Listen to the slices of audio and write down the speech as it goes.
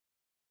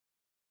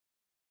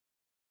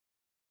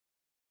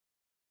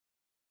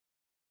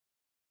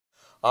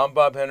I'm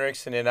Bob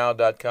Henriksen,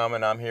 inow.com,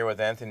 and I'm here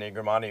with Anthony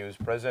Gramani, who's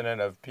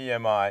president of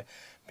PMI.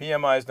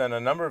 PMI has done a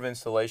number of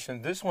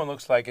installations. This one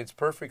looks like it's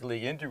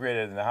perfectly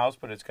integrated in the house,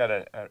 but it's got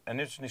an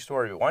interesting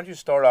story. Why don't you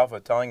start off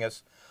with telling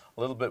us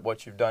a little bit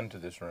what you've done to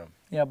this room?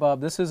 Yeah,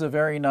 Bob, this is a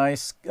very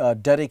nice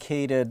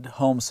dedicated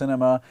home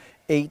cinema,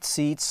 8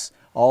 seats,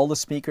 all the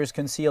speakers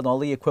concealed, all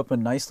the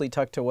equipment nicely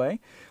tucked away.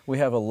 We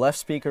have a left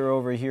speaker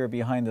over here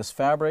behind this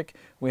fabric.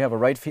 We have a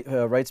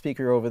right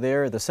speaker over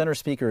there. The center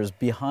speaker is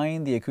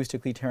behind the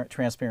acoustically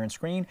transparent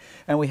screen.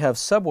 And we have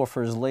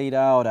subwoofers laid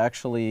out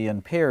actually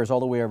in pairs all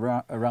the way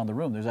around the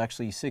room. There's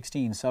actually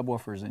 16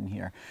 subwoofers in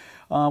here.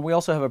 We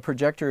also have a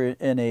projector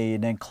in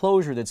an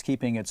enclosure that's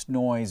keeping its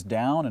noise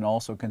down and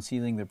also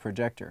concealing the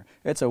projector.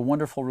 It's a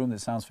wonderful room that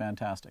sounds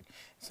fantastic.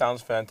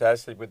 Sounds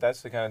fantastic, but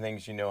that's the kind of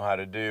things you know how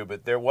to do.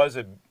 But there was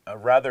a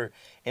rather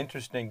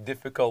interesting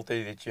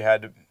difficulty that you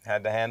had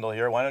to handle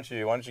here. Why don't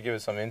you give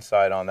us some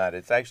insight on that?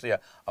 It's actually a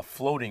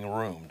floating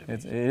room.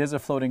 It is a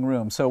floating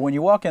room. So when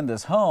you walk in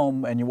this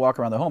home and you walk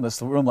around the home,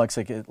 this room looks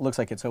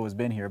like it's always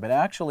been here. But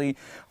actually,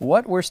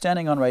 what we're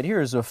standing on right here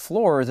is a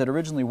floor that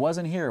originally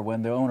wasn't here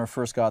when the owner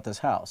first got this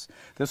house.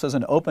 This was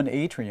an open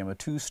atrium, a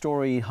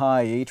 2-story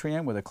high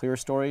atrium with a clear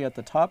story at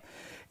the top.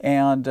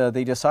 And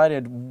they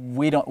decided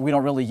we don't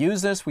really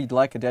use this. We'd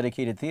like a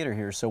dedicated theater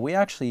here. So we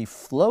actually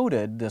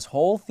floated this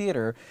whole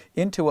theater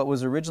into what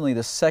was originally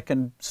the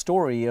second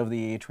story of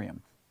the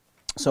atrium.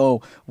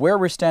 So where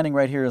we're standing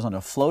right here is on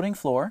a floating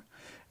floor,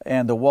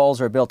 and the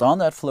walls are built on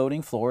that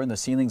floating floor and the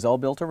ceiling's all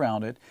built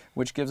around it,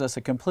 which gives us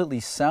a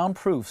completely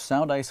soundproof,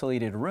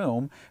 sound-isolated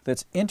room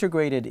that's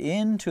integrated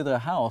into the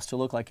house to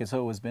look like it's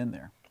always been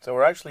there. So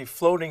we're actually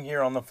floating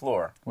here on the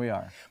floor. We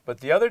are.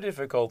 But the other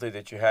difficulty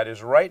that you had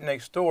is right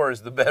next door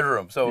is the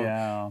bedroom. So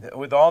yeah.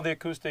 With all the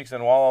acoustics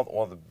and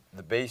all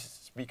the bass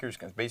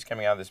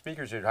coming out of the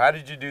speakers here, how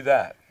did you do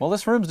that? Well,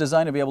 this room's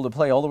designed to be able to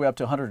play all the way up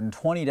to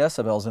 120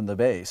 decibels in the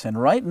bass,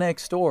 and right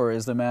next door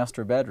is the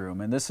master bedroom.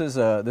 And this is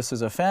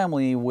a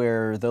family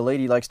where the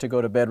lady likes to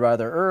go to bed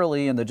rather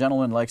early and the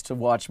gentleman likes to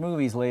watch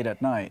movies late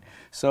at night.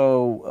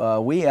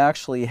 So we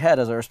actually had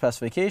as our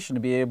specification to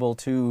be able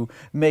to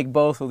make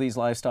both of these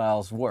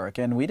lifestyles work,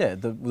 and we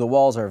did. The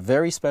walls are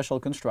very special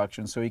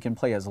construction, so you can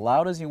play as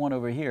loud as you want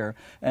over here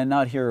and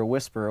not hear a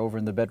whisper over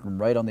in the bedroom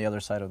right on the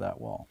other side of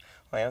that wall.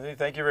 Well, Anthony,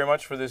 thank you very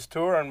much for this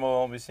tour, and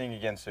we'll be seeing you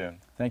again soon.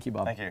 Thank you,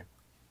 Bob. Thank you.